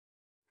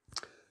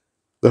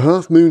The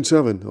Half Moon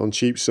Tavern on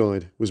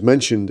Cheapside was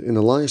mentioned in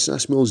Elias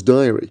Ashmole's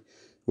diary,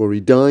 where he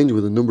dined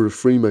with a number of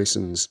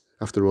Freemasons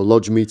after a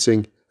lodge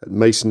meeting at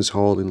Masons'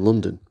 Hall in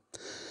London,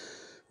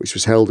 which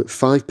was held at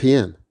 5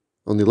 p.m.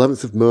 on the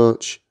 11th of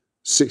March,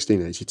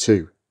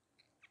 1682.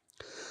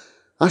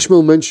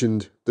 Ashmole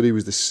mentioned that he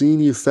was the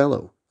senior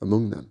fellow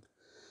among them,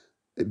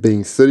 it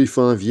being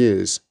 35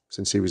 years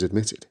since he was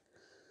admitted.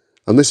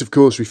 And this, of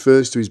course,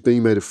 refers to his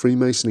being made a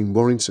Freemason in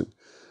Warrington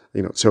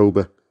in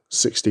October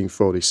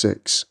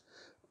 1646,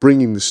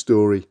 bringing the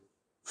story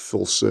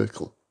full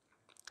circle.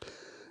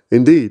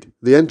 Indeed,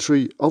 the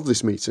entry of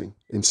this meeting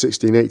in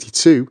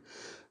 1682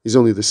 is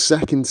only the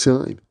second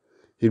time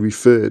he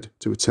referred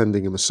to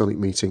attending a Masonic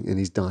meeting in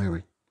his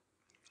diary.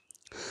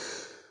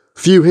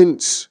 Few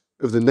hints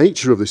of the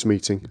nature of this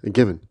meeting are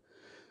given.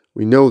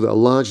 We know that a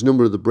large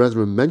number of the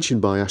brethren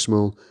mentioned by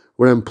Ashmole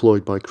were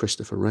employed by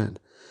Christopher Wren,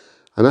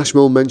 and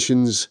Ashmole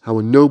mentions how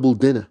a noble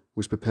dinner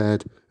was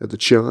prepared at the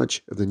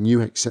charge of the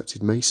new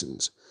accepted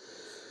Masons.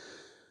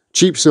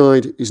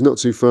 Cheapside is not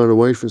too far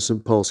away from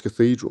St Paul's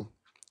Cathedral,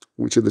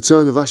 which at the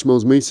time of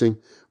Ashmole's meeting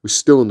was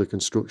still under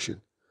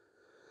construction.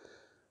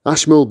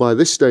 Ashmole, by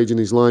this stage in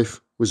his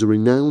life, was a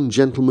renowned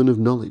gentleman of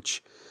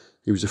knowledge.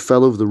 He was a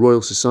Fellow of the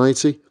Royal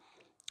Society,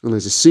 and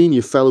as a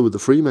senior Fellow of the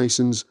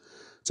Freemasons,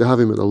 to have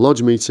him at the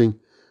lodge meeting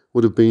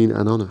would have been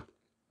an honour.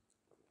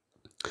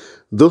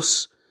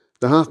 Thus,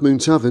 the Half Moon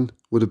Tavern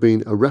would have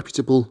been a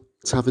reputable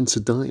tavern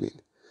to dine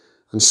in,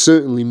 and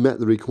certainly met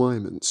the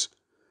requirements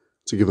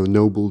to give a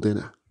noble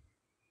dinner.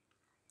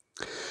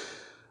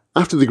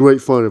 After the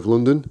Great Fire of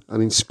London,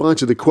 and in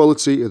spite of the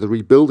quality of the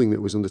rebuilding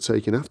that was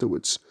undertaken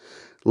afterwards,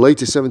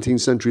 later 17th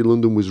century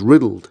London was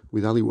riddled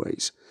with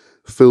alleyways,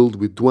 filled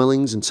with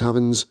dwellings and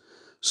taverns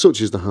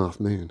such as the Half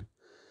Moon.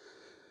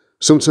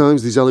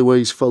 Sometimes these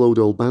alleyways followed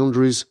old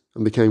boundaries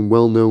and became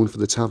well known for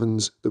the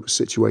taverns that were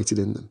situated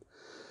in them.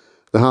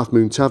 The Half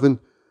Moon Tavern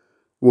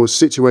was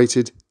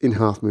situated in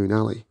Half Moon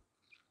Alley,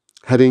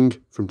 heading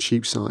from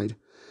Cheapside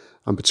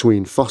and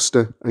between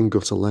Foster and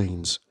Gutter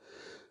Lanes.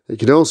 It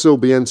could also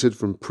be entered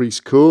from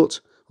Priest Court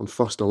on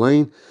Foster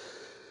Lane,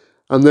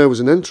 and there was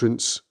an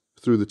entrance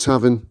through the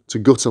tavern to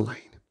Gutter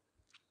Lane.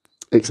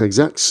 Its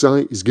exact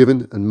site is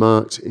given and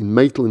marked in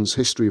Maitland's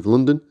History of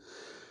London,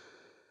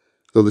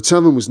 though the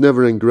tavern was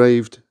never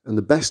engraved and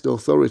the best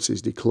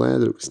authorities declare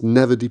that it was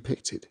never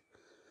depicted.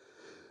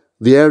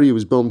 The area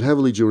was bombed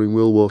heavily during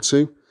World War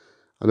II,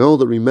 and all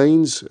that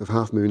remains of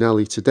Half Moon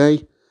Alley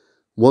today,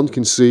 one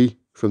can see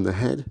from the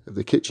head of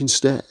the kitchen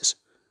stairs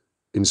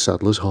in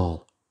Sadler's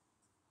Hall.